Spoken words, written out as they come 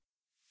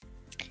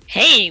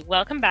Hey,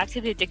 welcome back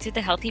to the Addicted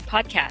to Healthy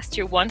podcast,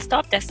 your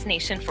one-stop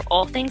destination for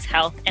all things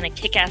health and a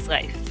kick-ass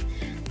life.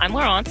 I'm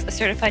Laurence, a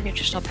certified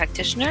nutritional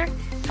practitioner,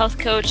 health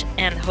coach,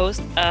 and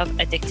host of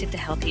Addicted to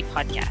Healthy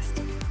podcast.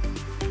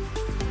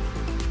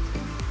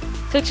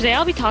 So today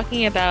I'll be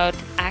talking about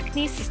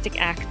acne, cystic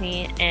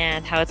acne,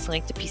 and how it's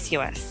linked to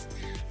PCOS.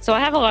 So I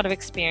have a lot of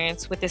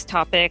experience with this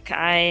topic.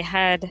 I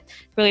had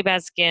really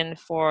bad skin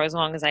for as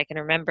long as I can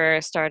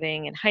remember,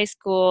 starting in high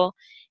school,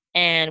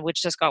 and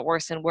which just got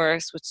worse and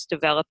worse, which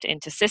developed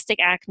into cystic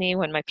acne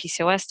when my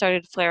PCOS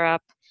started to flare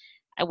up,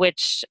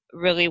 which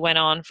really went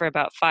on for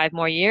about 5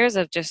 more years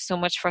of just so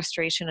much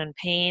frustration and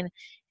pain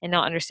and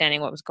not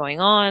understanding what was going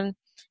on.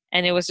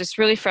 And it was just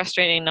really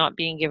frustrating not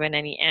being given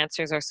any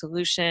answers or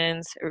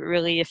solutions. It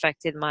really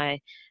affected my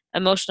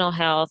emotional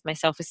health, my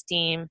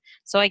self-esteem.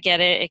 So I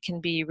get it. It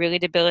can be really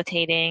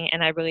debilitating,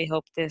 and I really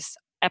hope this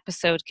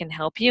episode can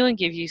help you and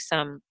give you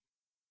some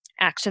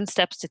action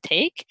steps to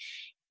take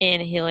in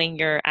healing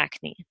your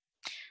acne.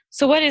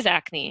 So what is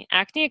acne?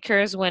 Acne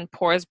occurs when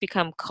pores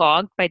become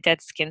clogged by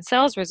dead skin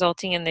cells,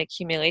 resulting in the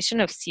accumulation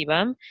of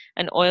sebum,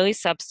 an oily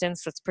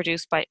substance that's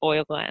produced by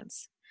oil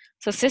glands.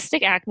 So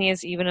cystic acne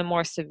is even a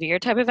more severe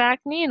type of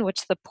acne in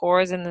which the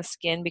pores in the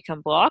skin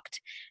become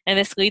blocked, and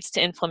this leads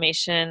to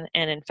inflammation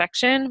and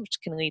infection, which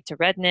can lead to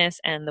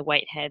redness and the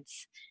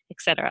whiteheads,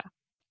 etc.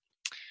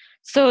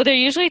 So there are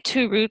usually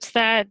 2 routes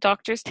that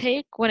doctors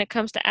take when it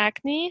comes to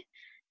acne.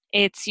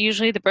 It's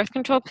usually the birth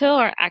control pill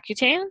or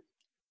Accutane.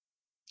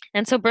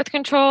 And so birth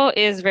control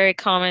is very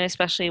common,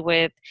 especially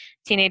with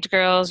teenage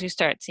girls who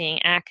start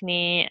seeing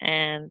acne,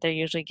 and they're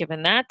usually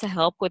given that to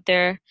help with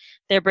their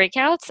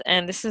breakouts.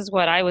 And this is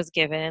what I was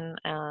given,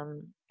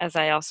 as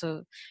I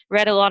also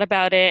read a lot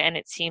about it, and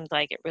it seemed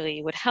like it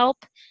really would help.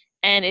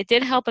 And it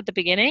did help at the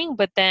beginning,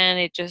 but then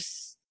it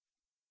just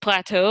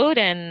plateaued,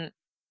 and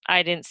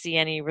I didn't see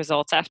any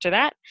results after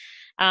that.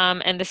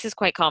 And this is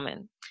quite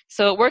common.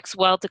 So it works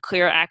well to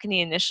clear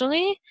acne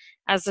initially,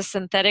 as the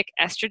synthetic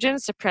estrogen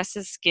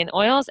suppresses skin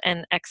oils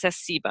and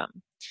excess sebum.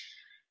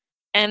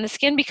 And the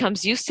skin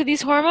becomes used to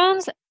these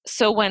hormones,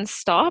 so when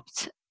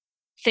stopped,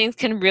 things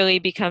can really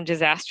become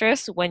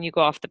disastrous when you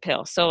go off the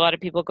pill. So a lot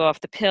of people go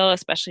off the pill,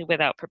 especially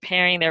without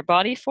preparing their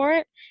body for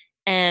it,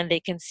 and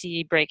they can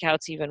see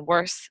breakouts even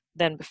worse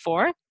than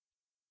before.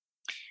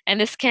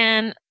 And this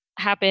can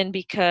happen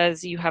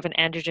because you have an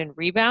androgen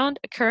rebound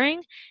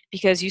occurring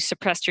because you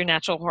suppressed your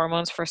natural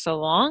hormones for so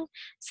long.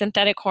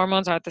 Synthetic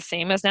hormones aren't the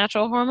same as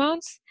natural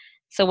hormones.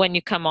 So when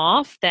you come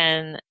off,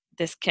 then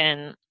this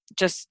can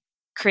just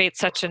create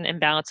such an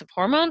imbalance of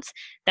hormones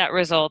that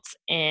results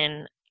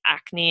in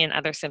acne and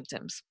other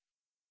symptoms.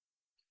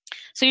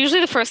 So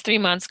usually the first 3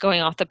 months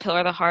going off the pill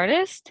are the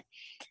hardest,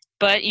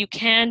 but you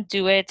can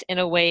do it in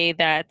a way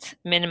that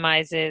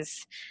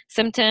minimizes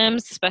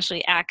symptoms,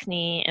 especially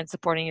acne, and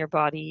supporting your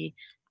body.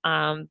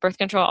 Birth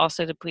control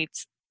also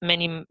depletes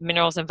many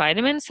minerals and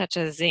vitamins, such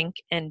as zinc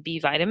and B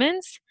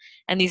vitamins,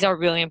 and these are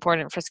really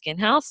important for skin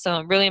health.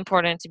 So really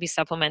important to be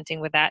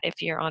supplementing with that if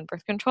you're on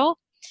birth control.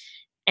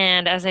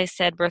 And as I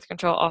said, birth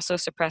control also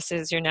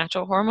suppresses your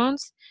natural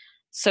hormones,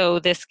 so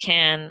this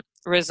can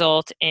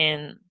result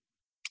in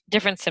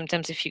different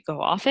symptoms if you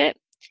go off it,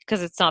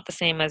 because it's not the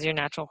same as your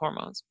natural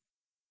hormones.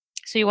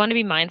 So you want to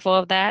be mindful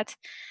of that.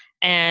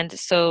 And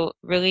so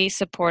really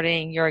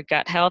supporting your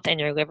gut health and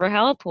your liver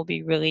health will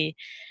be really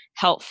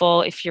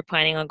helpful if you're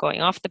planning on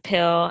going off the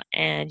pill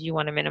and you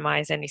want to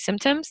minimize any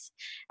symptoms.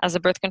 As the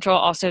birth control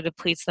also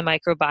depletes the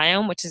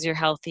microbiome, which is your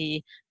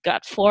healthy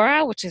gut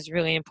flora, which is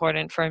really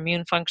important for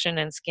immune function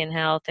and skin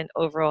health and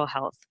overall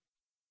health.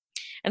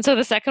 And so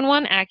the second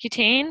one,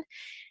 Accutane,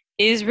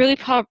 is really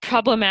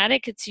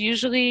problematic. It's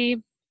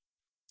usually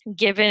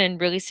given in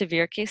really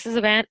severe cases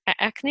of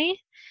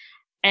acne.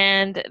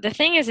 And the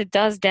thing is, it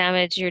does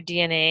damage your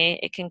DNA.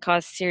 It can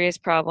cause serious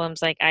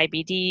problems like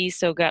IBD,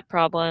 so gut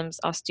problems,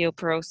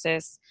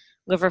 osteoporosis,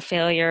 liver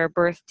failure,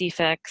 birth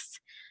defects.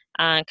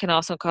 Can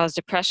also cause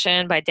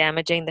depression by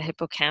damaging the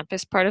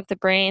hippocampus part of the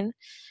brain.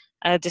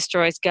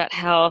 Destroys gut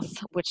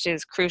health, which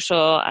is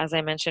crucial, as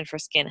I mentioned, for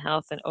skin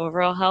health and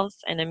overall health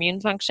and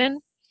immune function.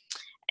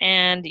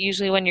 And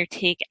usually when you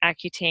take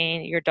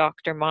Accutane, your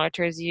doctor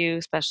monitors you,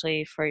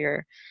 especially for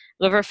your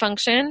liver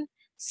function.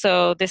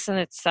 So this in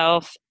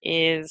itself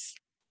is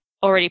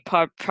already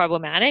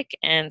problematic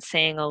and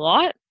saying a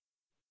lot.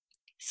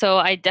 So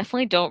I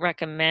definitely don't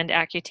recommend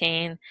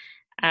Accutane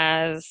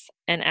as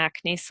an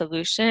acne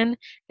solution.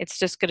 It's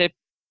just going to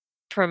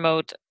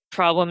promote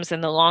problems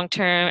in the long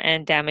term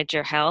and damage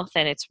your health,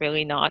 and it's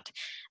really not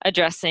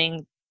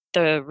addressing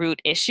the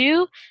root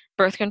issue.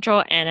 Birth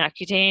control and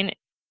Accutane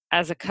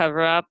as a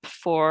cover up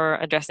for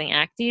addressing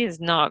acne is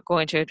not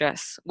going to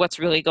address what's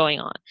really going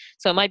on.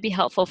 So it might be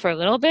helpful for a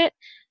little bit,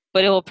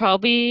 but it will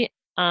probably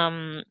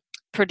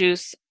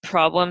produce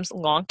problems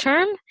long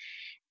term,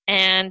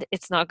 and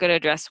it's not going to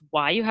address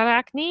why you have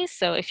acne.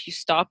 So if you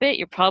stop it,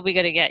 you're probably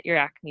going to get your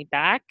acne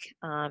back,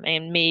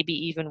 and maybe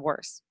even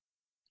worse.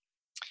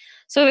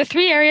 So the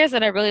 3 areas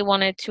that I really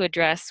wanted to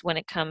address when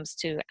it comes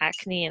to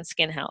acne and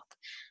skin health.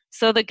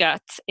 So the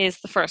gut is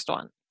the first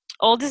one.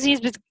 all disease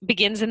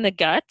begins in the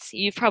gut.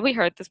 You've probably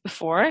heard this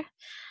before.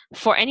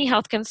 For any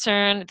health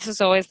concern, this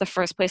is always the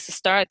first place to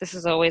start. This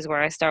is always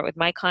where I start with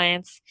my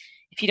clients.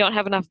 If you don't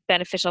have enough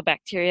beneficial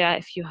bacteria,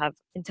 if you have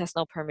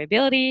intestinal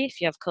permeability,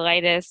 if you have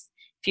colitis,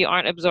 if you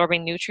aren't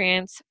absorbing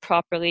nutrients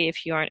properly,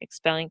 if you aren't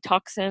expelling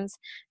toxins,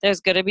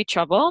 there's going to be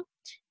trouble.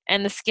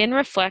 And the skin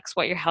reflects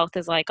what your health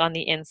is like on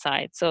the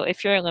inside. So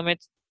if your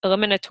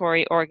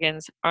eliminatory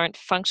organs aren't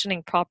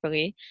functioning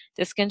properly,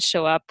 this can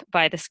show up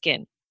by the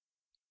skin.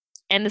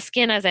 And the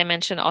skin, as I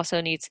mentioned,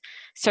 also needs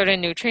certain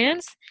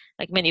nutrients,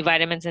 like many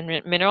vitamins and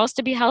minerals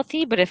to be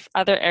healthy. But if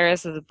other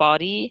areas of the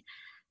body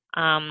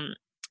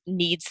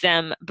needs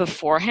them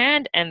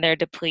beforehand and they're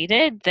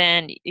depleted,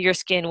 then your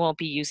skin won't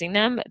be using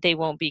them. They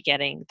won't be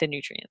getting the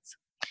nutrients.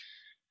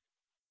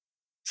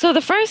 So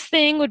the first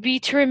thing would be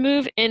to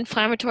remove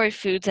inflammatory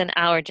foods and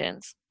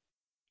allergens.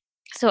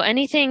 So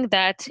anything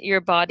that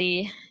your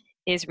body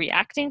is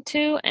reacting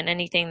to and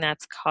anything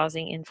that's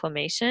causing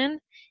inflammation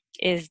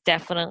is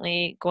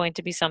definitely going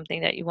to be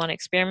something that you want to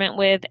experiment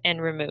with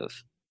and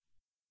remove.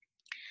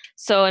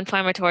 So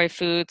inflammatory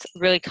foods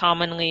really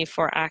commonly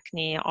for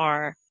acne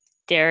are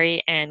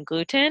dairy and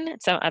gluten.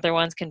 Some other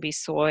ones can be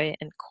soy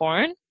and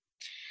corn.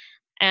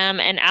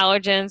 And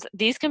allergens,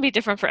 these can be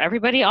different for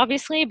everybody,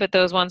 obviously, but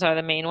those ones are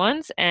the main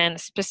ones. And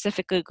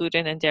specifically,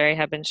 gluten and dairy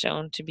have been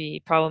shown to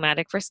be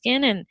problematic for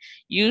skin and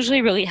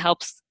usually really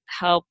help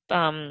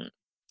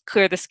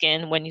clear the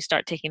skin when you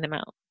start taking them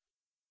out.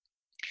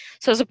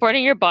 So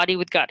supporting your body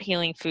with gut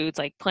healing foods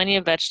like plenty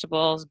of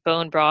vegetables,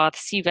 bone broth,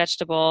 sea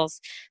vegetables,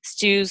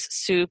 stews,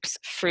 soups,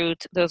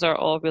 fruit, those are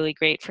all really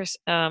great for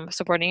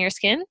supporting your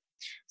skin.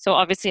 So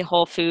obviously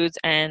whole foods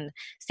and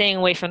staying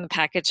away from the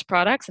packaged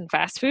products and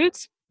fast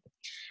foods.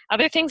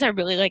 Other things I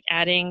really like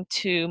adding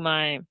to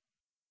my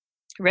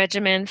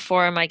regimen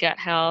for my gut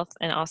health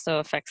and also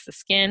affects the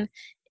skin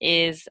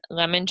is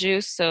lemon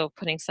juice. So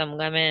putting some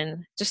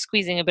lemon, just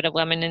squeezing a bit of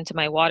lemon into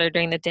my water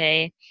during the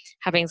day,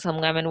 having some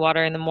lemon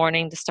water in the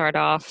morning to start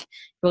off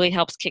really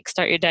helps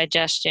kickstart your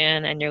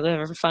digestion and your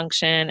liver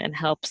function and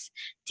helps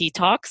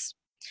detox.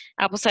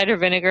 Apple cider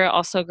vinegar,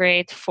 also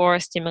great for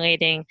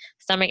stimulating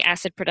stomach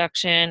acid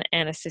production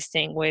and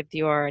assisting with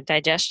your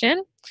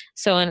digestion.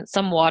 So in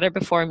some water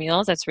before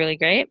meals, that's really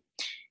great.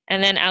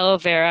 And then aloe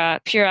vera,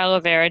 pure aloe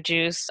vera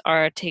juice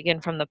are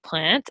taken from the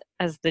plant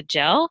as the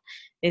gel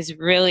is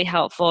really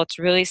helpful. It's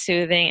really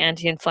soothing,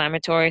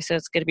 anti-inflammatory, so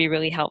it's going to be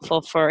really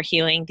helpful for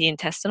healing the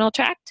intestinal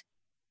tract.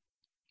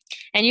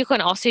 And you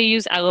can also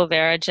use aloe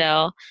vera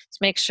gel to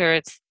make sure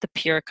it's the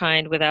pure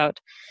kind without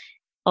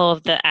all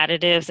of the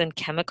additives and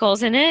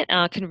chemicals in it.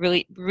 Can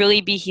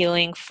really be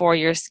healing for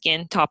your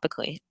skin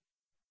topically.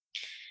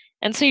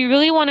 And so you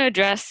really want to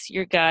address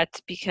your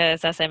gut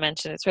because, as I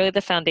mentioned, it's really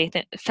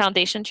the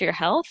foundation to your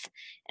health.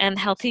 And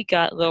healthy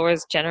gut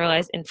lowers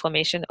generalized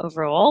inflammation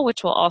overall,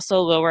 which will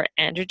also lower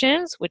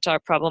androgens, which are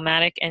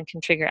problematic and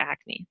can trigger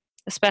acne.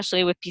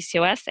 Especially with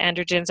PCOS,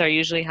 androgens are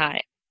usually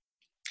high.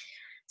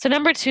 So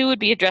number 2 would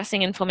be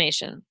addressing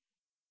inflammation.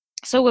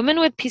 So women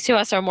with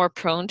PCOS are more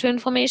prone to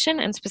inflammation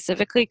and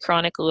specifically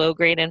chronic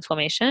low-grade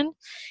inflammation.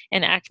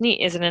 And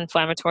acne is an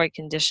inflammatory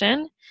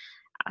condition.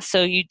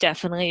 So you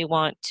definitely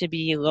want to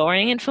be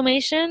lowering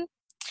inflammation.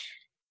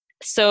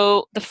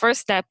 So the first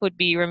step would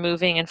be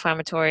removing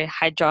inflammatory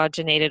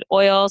hydrogenated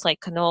oils like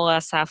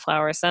canola,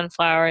 safflower,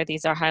 sunflower.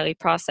 These are highly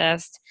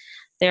processed.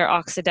 They're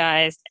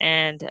oxidized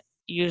and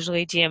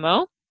usually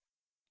GMO.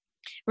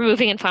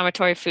 Removing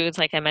inflammatory foods,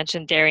 like I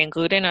mentioned, dairy and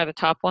gluten are the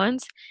top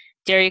ones.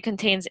 Dairy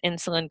contains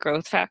insulin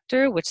growth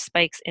factor, which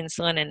spikes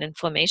insulin and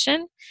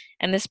inflammation,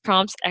 and this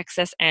prompts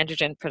excess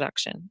androgen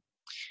production.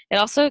 It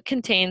also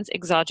contains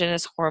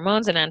exogenous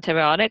hormones and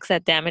antibiotics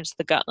that damage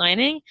the gut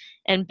lining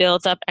and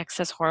builds up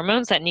excess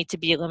hormones that need to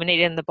be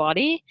eliminated in the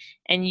body.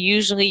 And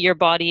usually your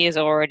body is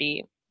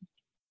already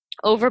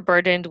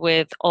overburdened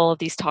with all of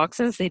these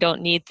toxins. They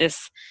don't need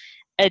this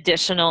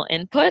additional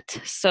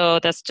input. So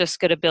that's just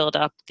going to build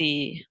up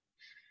the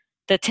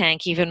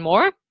tank even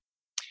more.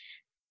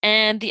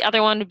 And the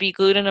other one would be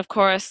gluten, of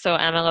course. So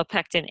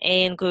amylopectin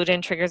A in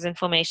gluten triggers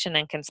inflammation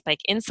and can spike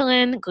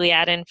insulin.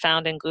 Gliadin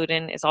found in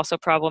gluten is also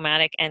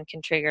problematic and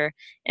can trigger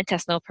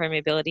intestinal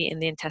permeability in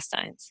the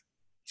intestines.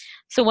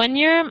 So when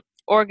your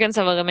organs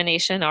of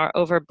elimination are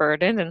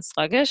overburdened and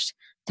sluggish,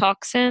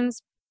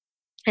 toxins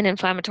and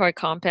inflammatory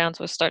compounds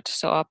will start to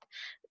show up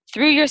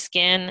through your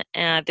skin,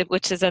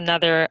 which is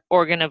another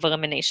organ of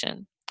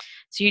elimination.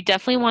 So you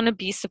definitely want to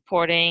be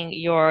supporting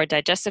your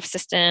digestive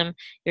system,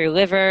 your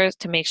liver,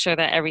 to make sure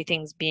that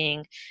everything's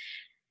being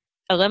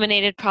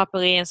eliminated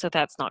properly and so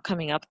that's not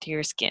coming up through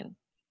your skin.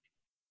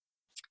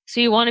 So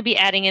you want to be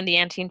adding in the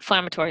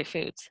anti-inflammatory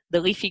foods,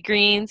 the leafy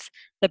greens,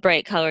 the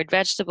bright colored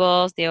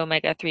vegetables, the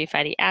omega-3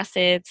 fatty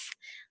acids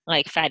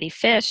like fatty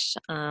fish,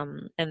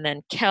 and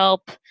then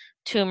kelp,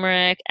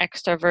 turmeric,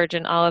 extra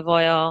virgin olive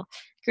oil,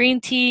 green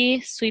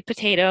tea, sweet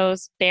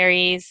potatoes,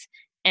 berries,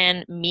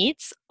 and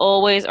meats,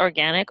 always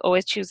organic.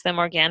 Always choose them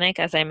organic.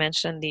 As I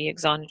mentioned, the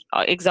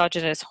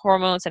exogenous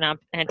hormones and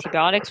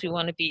antibiotics, we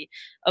want to be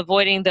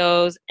avoiding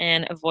those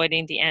and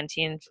avoiding the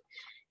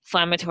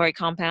inflammatory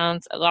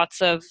compounds.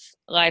 Lots of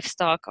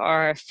livestock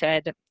are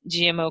fed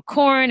GMO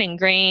corn and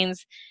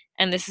grains,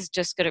 and this is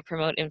just going to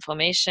promote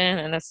inflammation,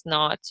 and that's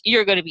not,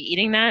 you're going to be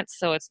eating that,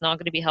 so it's not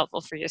going to be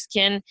helpful for your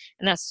skin,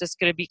 and that's just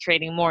going to be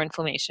creating more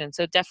inflammation.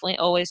 So definitely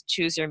always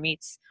choose your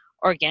meats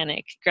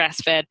organic,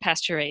 grass-fed,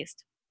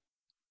 pasture-raised.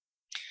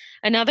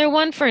 Another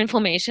one for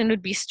inflammation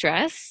would be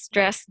stress.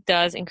 Stress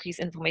does increase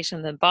inflammation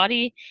in the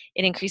body.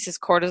 It increases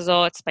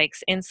cortisol, it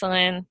spikes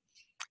insulin,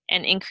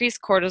 and increased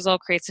cortisol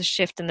creates a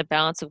shift in the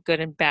balance of good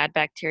and bad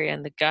bacteria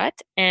in the gut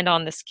and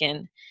on the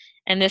skin.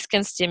 And this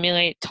can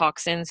stimulate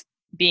toxins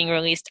being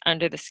released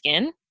under the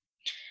skin.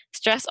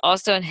 Stress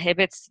also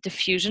inhibits the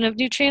diffusion of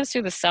nutrients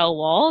through the cell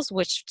walls,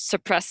 which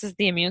suppresses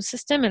the immune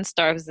system and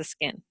starves the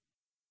skin.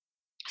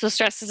 So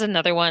stress is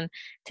another one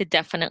to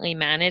definitely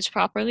manage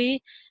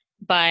properly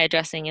by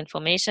addressing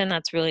inflammation.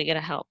 That's really going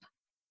to help.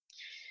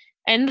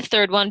 And the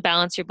third one,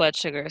 balance your blood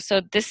sugar.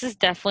 So this is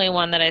definitely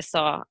one that I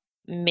saw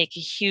make a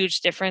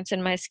huge difference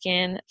in my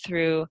skin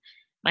through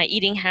my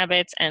eating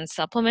habits and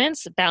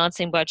supplements,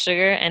 balancing blood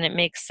sugar. And it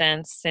makes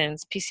sense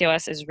since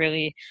PCOS is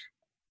really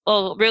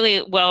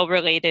well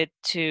related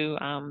to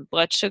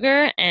blood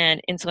sugar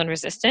and insulin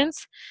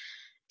resistance.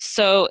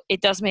 So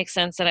it does make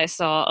sense that I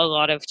saw a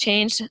lot of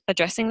change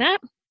addressing that.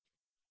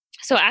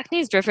 So acne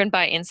is driven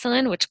by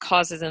insulin, which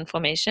causes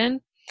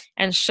inflammation,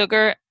 and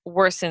sugar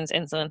worsens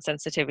insulin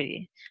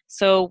sensitivity.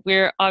 So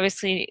we're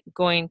obviously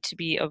going to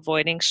be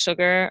avoiding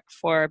sugar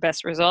for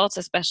best results,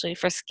 especially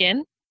for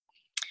skin.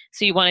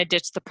 So you want to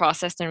ditch the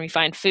processed and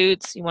refined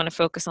foods. You want to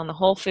focus on the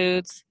whole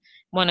foods.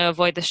 You want to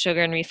avoid the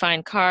sugar and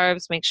refined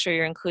carbs. Make sure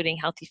you're including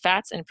healthy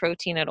fats and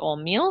protein at all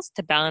meals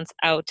to balance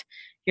out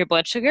your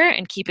blood sugar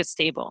and keep it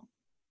stable.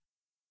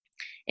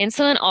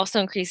 Insulin also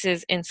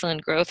increases insulin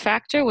growth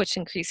factor, which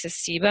increases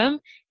sebum,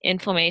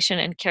 inflammation,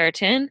 and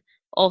keratin,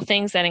 all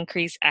things that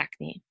increase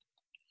acne.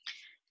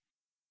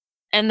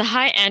 And the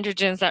high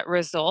androgens that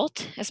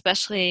result,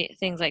 especially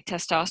things like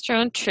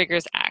testosterone,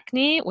 triggers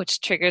acne,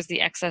 which triggers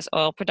the excess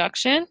oil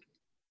production.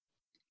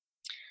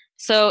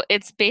 So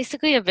it's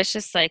basically a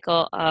vicious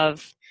cycle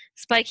of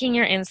spiking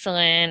your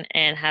insulin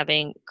and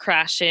having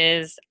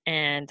crashes,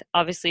 and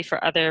obviously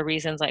for other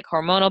reasons like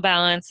hormonal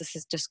balance, this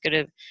is just going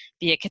to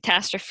be a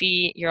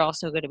catastrophe. You're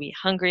also going to be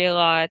hungry a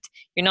lot.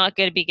 You're not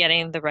going to be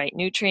getting the right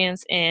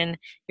nutrients in.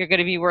 You're going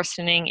to be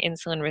worsening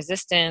insulin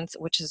resistance,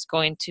 which is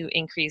going to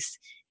increase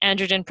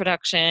androgen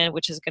production,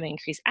 which is going to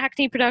increase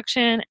acne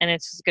production, and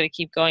it's just going to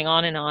keep going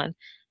on and on.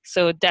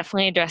 So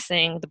definitely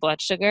addressing the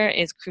blood sugar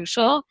is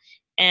crucial,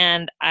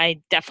 and I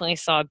definitely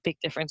saw a big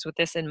difference with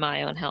this in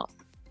my own health.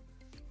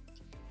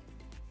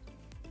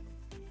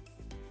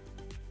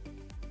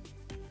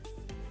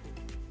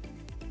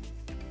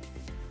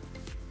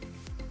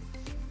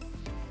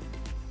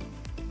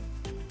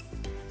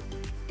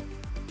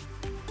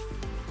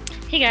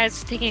 Hey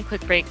guys, taking a quick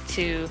break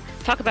to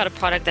talk about a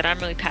product that I'm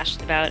really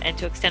passionate about and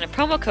to extend a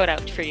promo code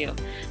out for you.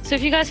 So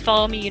if you guys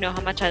follow me, you know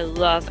how much I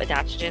love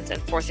adaptogens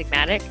and Four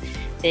Sigmatic.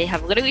 They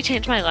have literally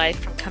changed my life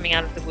from coming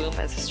out of the womb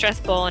as a stress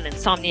ball and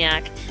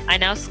insomniac. I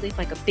now sleep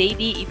like a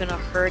baby, even a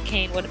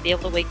hurricane wouldn't be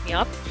able to wake me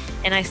up,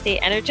 and I stay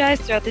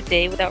energized throughout the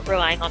day without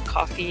relying on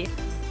coffee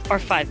or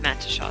 5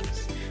 matcha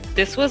shots.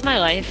 This was my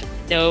life,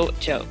 no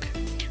joke.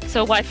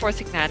 So why Four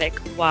Sigmatic?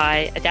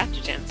 Why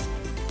adaptogens?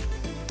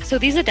 So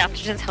these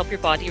adaptogens help your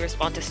body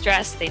respond to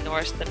stress, they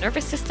nourish the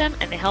nervous system,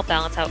 and they help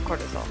balance out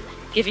cortisol,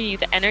 giving you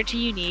the energy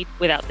you need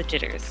without the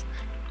jitters.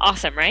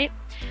 Awesome, right?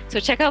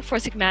 So check out Four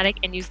Sigmatic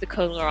and use the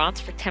code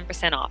Laurence for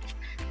 10% off.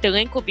 The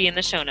link will be in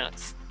the show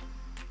notes.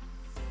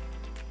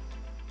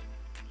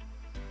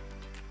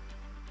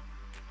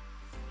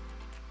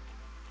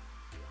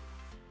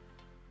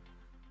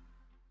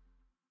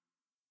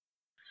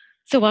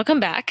 So welcome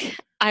back.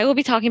 I will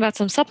be talking about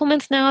some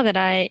supplements now that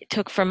I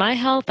took for my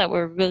health that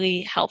were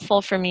really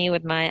helpful for me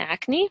with my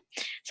acne.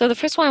 So the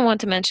first one I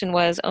want to mention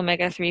was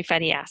omega-3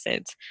 fatty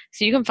acids.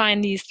 So you can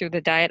find these through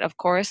the diet, of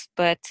course,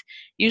 but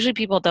usually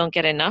people don't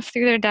get enough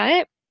through their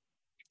diet.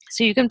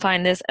 So you can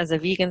find this as a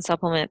vegan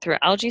supplement through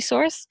Algae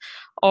Source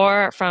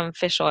or from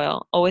fish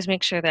oil. Always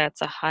make sure that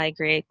it's a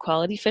high-grade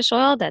quality fish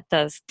oil that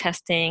does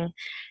testing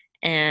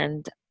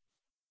and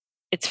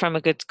it's from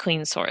a good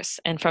clean source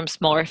and from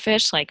smaller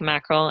fish like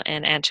mackerel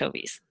and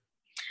anchovies.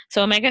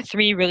 So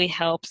omega-3 really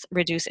helps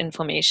reduce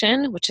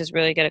inflammation, which is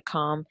really going to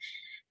calm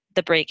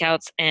the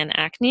breakouts and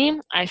acne.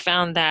 I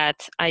found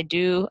that I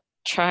do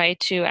try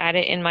to add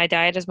it in my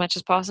diet as much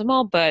as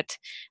possible, but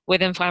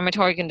with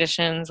inflammatory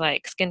conditions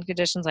like skin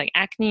conditions like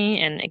acne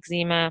and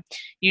eczema,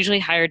 usually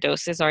higher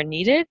doses are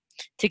needed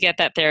to get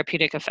that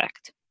therapeutic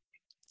effect.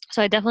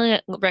 So I definitely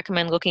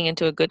recommend looking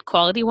into a good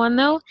quality one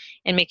though,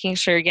 and making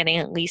sure you're getting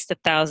at least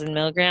 1,000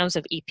 milligrams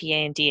of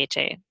EPA and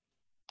DHA.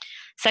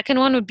 Second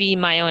one would be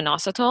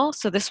myo-inositol.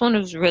 So this one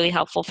was really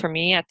helpful for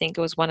me. I think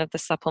it was one of the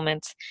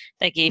supplements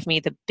that gave me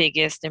the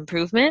biggest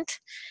improvement.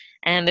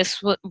 And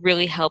this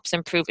really helps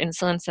improve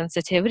insulin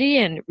sensitivity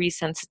and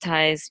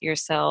resensitize your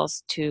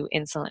cells to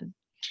insulin.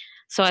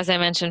 So as I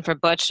mentioned, for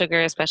blood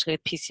sugar, especially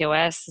with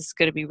PCOS, this is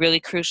going to be really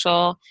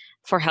crucial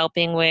for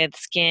helping with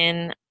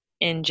skin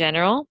in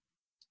general.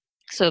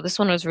 So this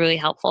one was really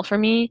helpful for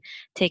me,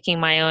 taking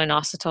my own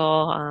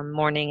inositol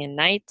morning and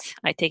night.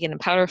 I take it in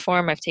powder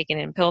form, I've taken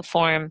it in pill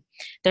form.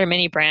 There are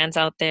many brands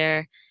out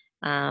there,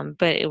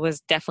 but it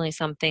was definitely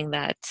something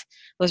that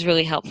was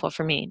really helpful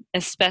for me,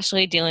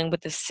 especially dealing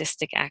with the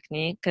cystic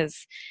acne,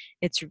 because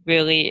it's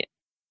really,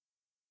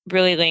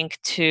 really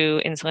linked to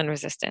insulin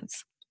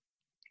resistance.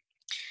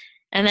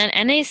 And then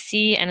NAC,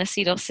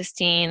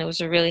 N-acetylcysteine,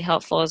 was really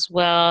helpful as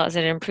well, as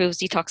it improves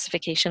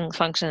detoxification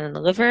function in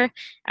the liver.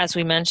 As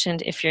we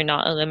mentioned, if you're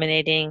not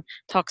eliminating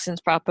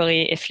toxins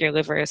properly, if your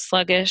liver is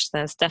sluggish,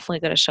 then it's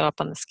definitely going to show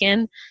up on the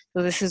skin.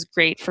 So this is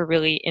great for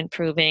really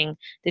improving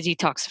the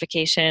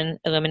detoxification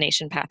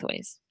elimination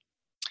pathways.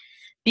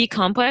 B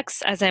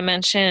complex, as I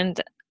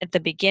mentioned at the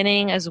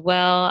beginning as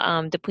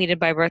well, depleted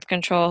by birth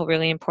control,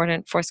 really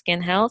important for skin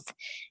health.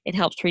 It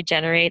helps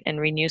regenerate and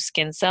renew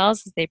skin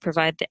cells. They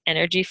provide the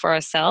energy for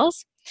our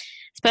cells.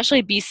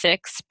 Especially B6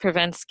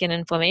 prevents skin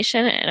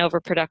inflammation and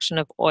overproduction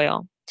of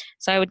oil.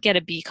 So I would get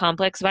a B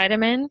complex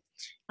vitamin.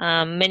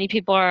 Many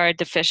people are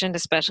deficient,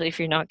 especially if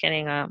you're not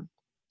getting a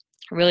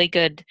really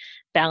good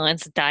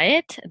balanced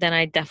diet. Then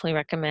I definitely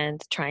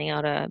recommend trying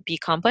out a B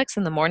complex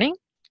in the morning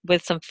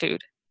with some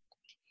food.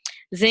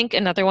 Zinc,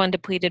 another one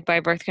depleted by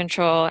birth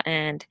control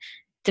and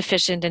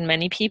deficient in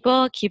many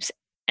people, keeps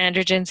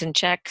androgens in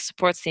check,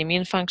 supports the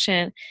immune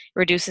function,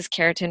 reduces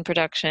keratin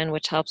production,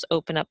 which helps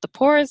open up the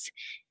pores,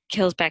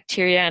 kills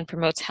bacteria, and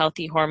promotes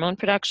healthy hormone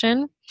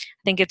production.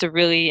 I think it's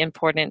really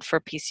important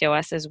for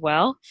PCOS as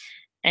well.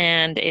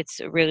 And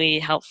it's really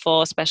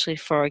helpful, especially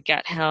for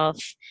gut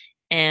health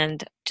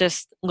and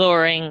just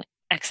lowering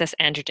excess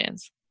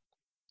androgens.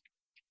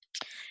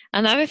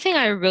 Another thing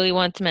I really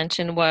want to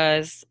mention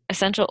was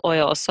essential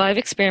oils. So I've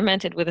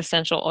experimented with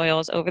essential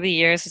oils over the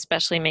years,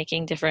 especially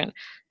making different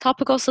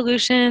topical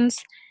solutions,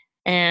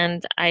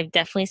 and I've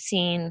definitely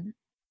seen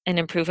an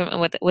improvement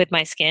with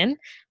my skin.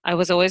 I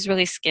was always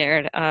really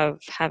scared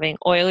of having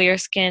oilier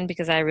skin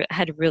because I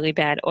had really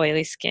bad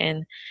oily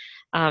skin,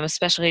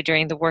 especially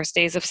during the worst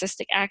days of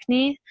cystic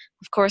acne.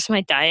 Of course,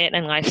 my diet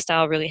and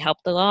lifestyle really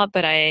helped a lot,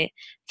 but I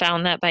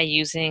found that by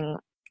using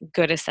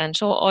good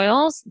essential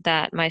oils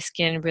that my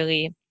skin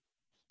really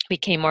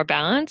became more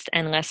balanced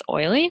and less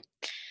oily.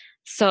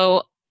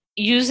 So,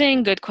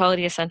 using good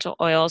quality essential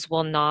oils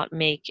will not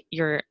make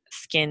your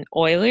skin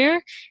oilier.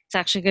 It's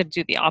actually going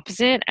to do the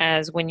opposite,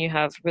 as when you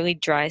have really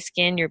dry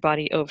skin, your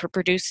body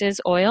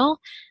overproduces oil.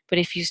 But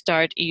if you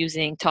start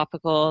using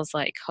topicals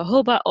like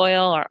jojoba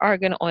oil or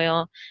argan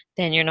oil,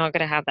 then you're not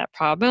going to have that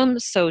problem.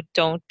 So,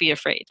 don't be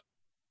afraid.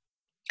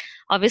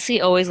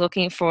 Obviously, always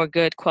looking for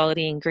good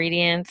quality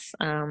ingredients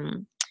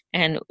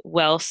and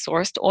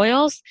well-sourced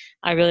oils.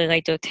 I really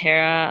like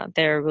doTERRA.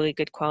 They're a really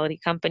good quality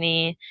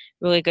company,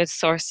 really good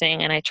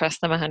sourcing, and I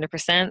trust them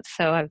 100%.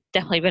 So I've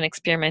definitely been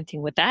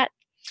experimenting with that.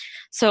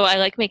 So I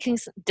like making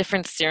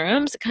different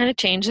serums. It kind of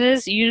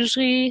changes.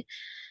 Usually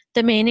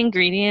the main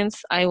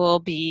ingredients, I will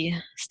be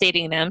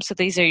stating them. So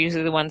these are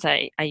usually the ones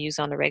I use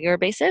on a regular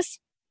basis.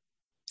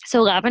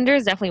 So lavender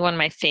is definitely one of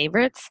my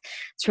favorites.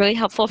 It's really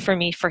helpful for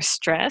me for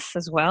stress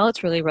as well.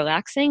 It's really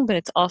relaxing, but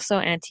it's also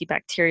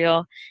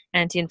antibacterial,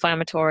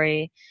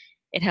 anti-inflammatory.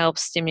 It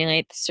helps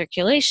stimulate the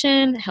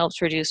circulation,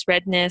 helps reduce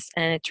redness,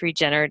 and it's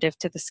regenerative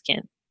to the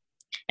skin.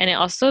 And it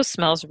also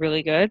smells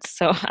really good,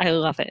 so I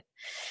love it.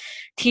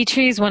 Tea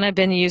tree is one I've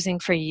been using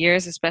for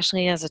years,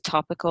 especially as a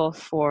topical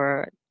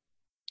for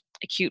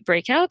acute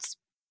breakouts.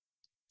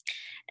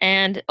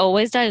 And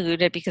always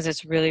dilute it because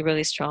it's really,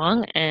 really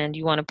strong, and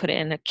you want to put it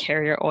in a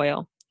carrier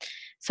oil.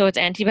 So it's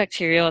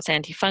antibacterial, it's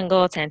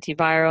antifungal, it's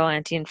antiviral,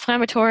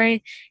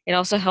 anti-inflammatory. It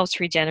also helps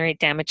regenerate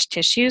damaged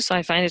tissue. So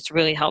I find it's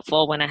really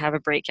helpful when I have a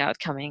breakout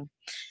coming.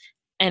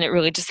 And it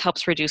really just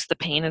helps reduce the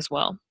pain as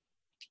well.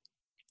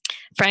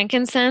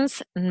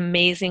 Frankincense, an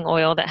amazing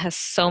oil that has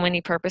so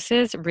many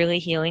purposes, really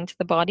healing to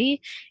the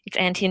body. It's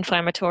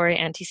anti-inflammatory,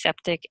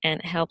 antiseptic,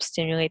 and helps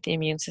stimulate the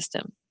immune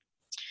system.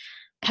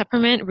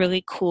 Peppermint,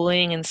 really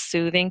cooling and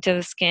soothing to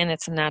the skin.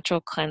 It's a natural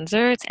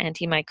cleanser. It's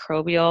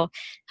antimicrobial,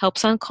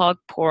 helps unclog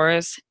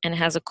pores, and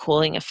has a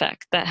cooling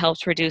effect that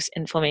helps reduce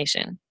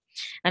inflammation.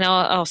 And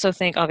I also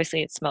think,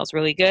 obviously, it smells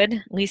really good,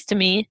 at least to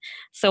me.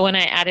 So when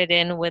I add it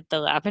in with the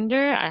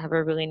lavender, I have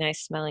a really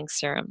nice smelling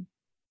serum.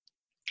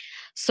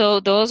 So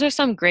those are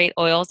some great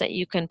oils that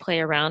you can play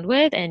around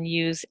with and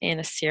use in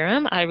a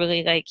serum. I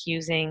really like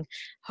using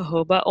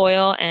jojoba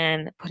oil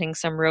and putting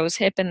some rose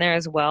hip in there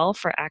as well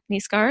for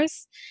acne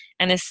scars.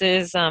 And this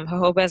is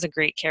jojoba is a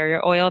great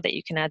carrier oil that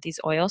you can add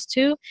these oils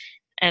to,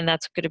 and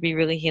that's going to be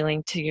really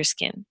healing to your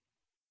skin.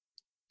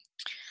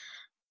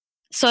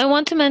 So I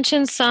want to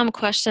mention some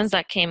questions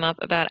that came up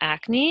about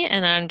acne,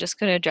 and I'm just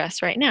going to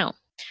address right now.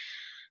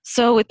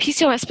 So with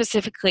PCOS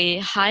specifically,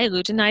 high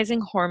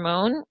luteinizing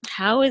hormone,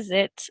 how is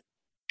it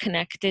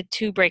connected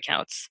to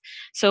breakouts?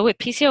 So with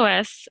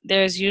PCOS,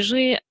 there's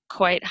usually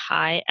quite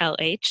high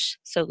LH,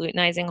 so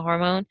luteinizing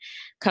hormone,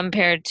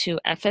 compared to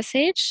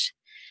FSH.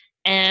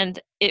 And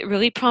it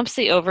really prompts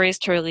the ovaries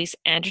to release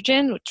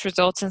androgen, which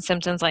results in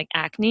symptoms like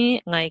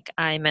acne, like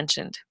I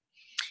mentioned.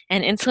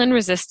 And insulin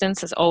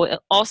resistance is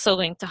also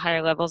linked to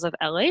higher levels of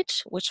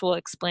LH, which will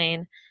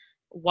explain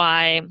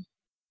why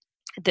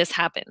this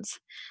happens.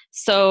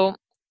 So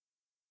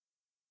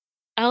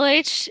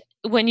LH,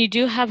 when you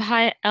do have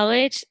high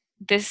LH,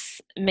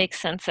 this makes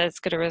sense that it's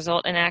going to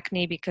result in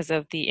acne because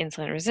of the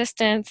insulin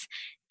resistance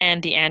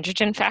and the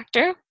androgen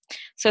factor.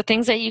 So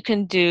things that you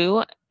can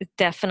do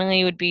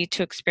definitely would be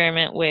to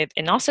experiment with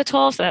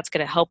inositol, so that's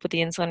going to help with the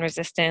insulin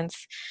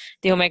resistance.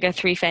 The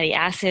omega-3 fatty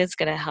acid is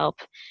going to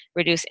help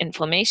reduce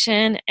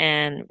inflammation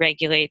and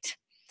regulate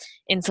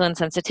insulin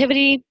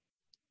sensitivity.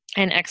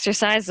 And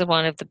exercise is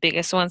one of the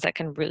biggest ones that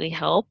can really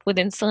help with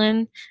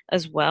insulin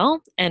as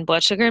well, and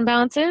blood sugar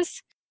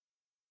imbalances.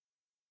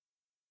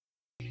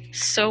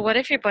 So what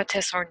if your blood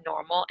tests are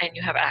normal and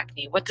you have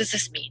acne? What does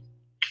this mean?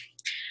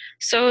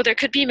 So there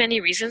could be many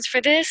reasons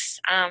for this.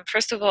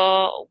 First of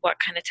all, what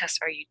kind of tests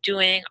are you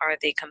doing? Are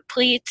they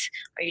complete?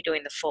 Are you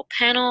doing the full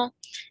panel?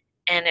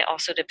 And it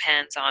also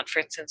depends on, for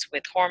instance,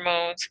 with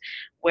hormones,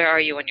 where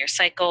are you on your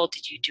cycle?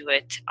 Did you do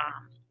it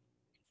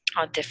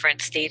on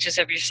different stages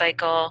of your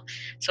cycle?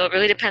 So it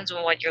really depends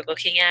on what you're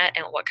looking at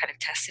and what kind of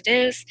test it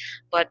is.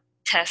 But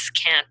tests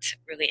can't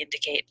really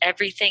indicate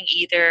everything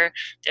either.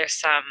 There's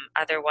some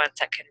other ones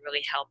that can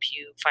really help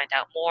you find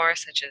out more,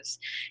 such as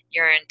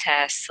urine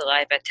tests,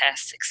 saliva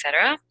tests,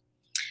 etc.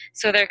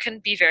 So there can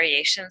be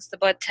variations to the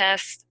blood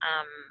test,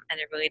 and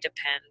it really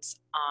depends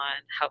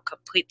on how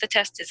complete the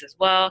test is as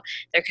well.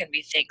 There can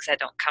be things that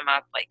don't come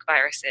up, like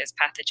viruses,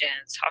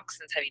 pathogens,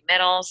 toxins, heavy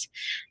metals,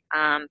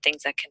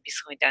 things that can be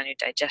slowing down your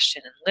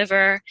digestion and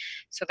liver.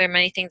 So there are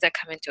many things that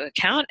come into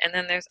account. And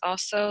then there's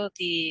also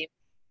the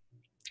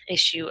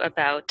issue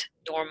about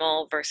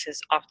normal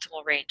versus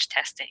optimal range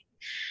testing.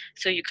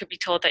 So you could be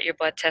told that your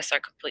blood tests are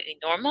completely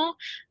normal,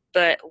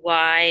 but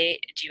why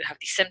do you have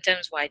these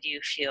symptoms? Why do you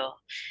feel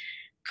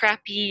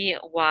crappy?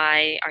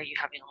 Why are you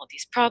having all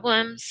these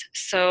problems?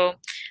 So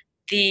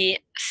the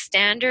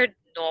standard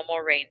normal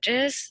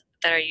ranges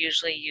that are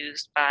usually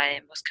used by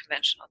most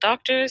conventional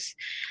doctors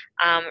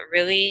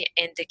really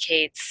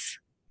indicates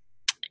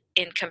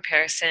in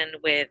comparison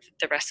with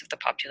the rest of the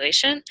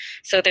population.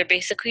 So they're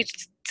basically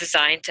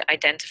designed to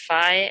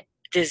identify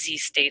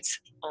disease states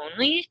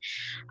only,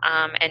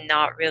 and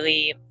not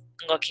really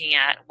looking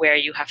at where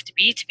you have to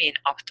be in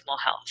optimal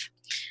health.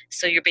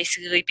 So you're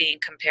basically being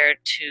compared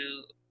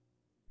to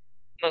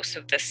most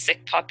of the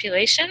sick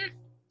population,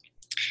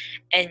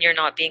 and you're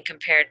not being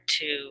compared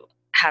to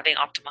having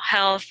optimal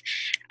health,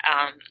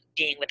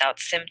 being without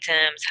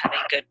symptoms, having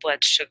good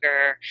blood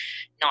sugar,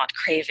 not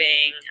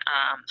craving,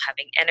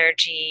 having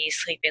energy,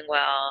 sleeping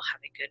well,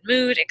 having good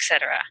mood,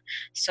 etc.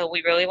 So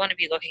we really want to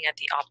be looking at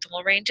the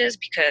optimal ranges,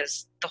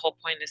 because the whole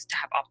point is to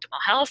have optimal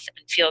health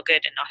and feel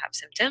good and not have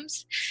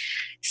symptoms.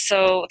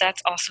 So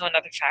that's also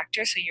another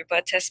factor. So your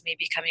blood test may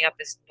be coming up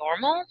as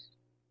normal,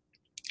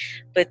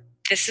 but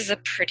this is a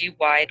pretty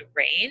wide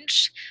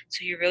range,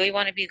 so you really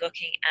want to be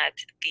looking at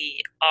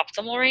the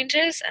optimal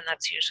ranges, and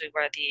that's usually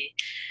where the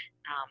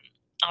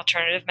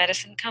alternative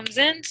medicine comes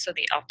in. So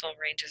the optimal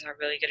ranges are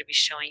really going to be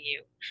showing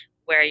you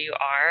where you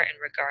are in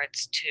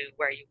regards to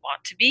where you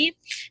want to be.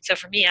 So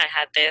for me, I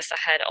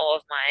had all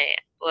of my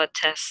blood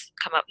tests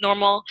come up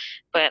normal,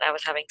 but I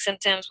was having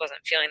symptoms, wasn't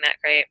feeling that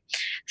great.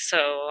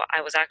 So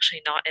I was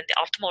actually not in the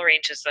optimal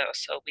ranges though.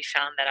 So we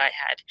found that I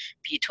had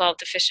B12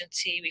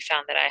 deficiency. We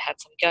found that I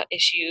had some gut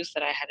issues,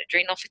 that I had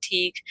adrenal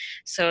fatigue.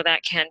 So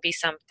that can be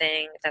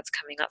something that's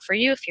coming up for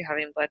you if you're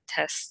having blood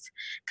tests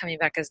coming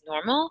back as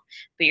normal,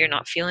 but you're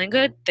not feeling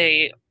good.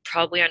 They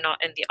probably are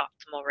not in the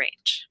optimal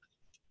range.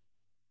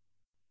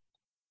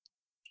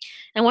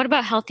 And what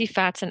about healthy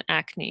fats and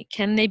acne?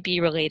 Can they be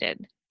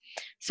related?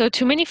 So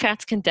too many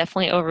fats can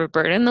definitely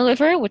overburden the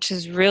liver, which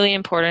is really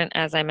important,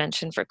 as I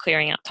mentioned, for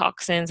clearing out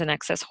toxins and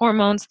excess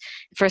hormones,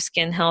 for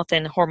skin health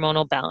and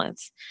hormonal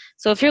balance.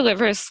 So if your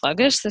liver is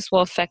sluggish, this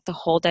will affect the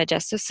whole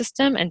digestive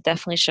system and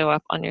definitely show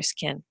up on your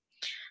skin.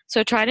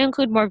 So try to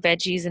include more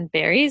veggies and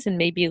berries, and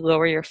maybe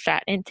lower your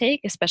fat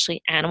intake,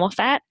 especially animal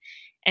fat,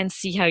 and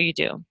see how you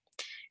do.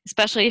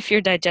 Especially if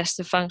your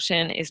digestive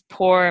function is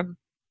poor,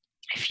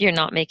 if you're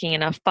not making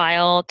enough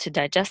bile to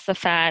digest the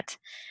fat,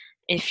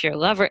 if your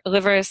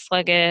liver is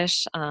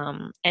sluggish,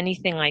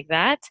 anything like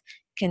that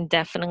can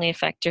definitely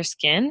affect your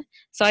skin.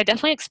 So I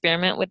definitely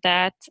experiment with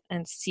that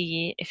and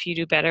see if you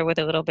do better with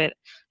a little bit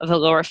of a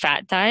lower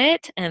fat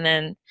diet, and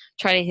then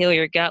try to heal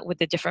your gut with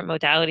the different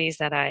modalities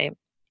that I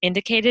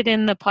indicated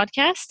in the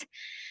podcast,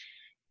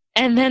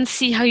 and then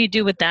see how you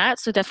do with that.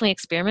 So definitely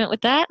experiment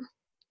with that.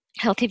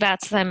 Healthy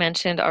fats, as I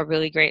mentioned, are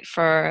really great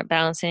for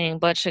balancing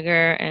blood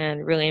sugar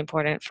and really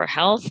important for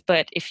health.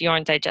 But if you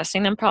aren't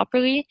digesting them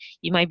properly,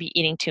 you might be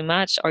eating too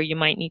much, or you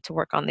might need to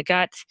work on the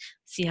gut,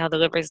 see how the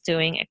liver is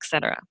doing,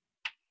 etc.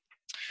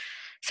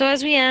 So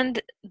as we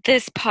end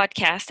this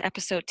podcast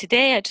episode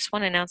today, I just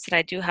want to announce that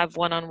I do have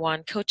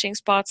one-on-one coaching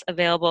spots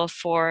available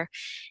for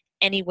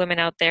any women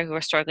out there who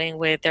are struggling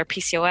with their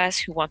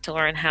PCOS, who want to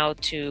learn how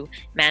to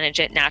manage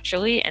it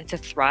naturally and to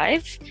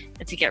thrive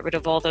and to get rid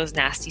of all those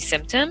nasty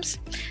symptoms.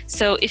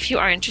 So if you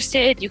are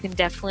interested, you can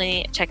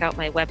definitely check out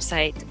my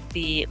website.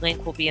 The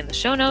link will be in the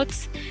show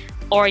notes.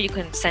 or you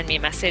can send me a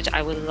message.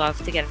 I would love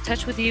to get in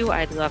touch with you.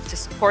 I'd love to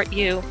support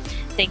you.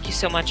 Thank you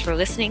so much for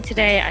listening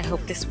today. I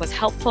hope this was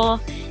helpful.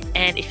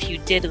 And if you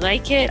did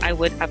like it, I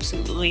would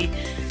absolutely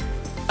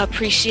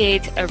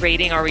appreciate a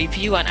rating or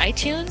review on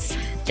iTunes.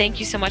 Thank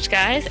you so much,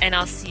 guys, and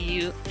I'll see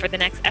you for the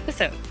next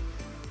episode.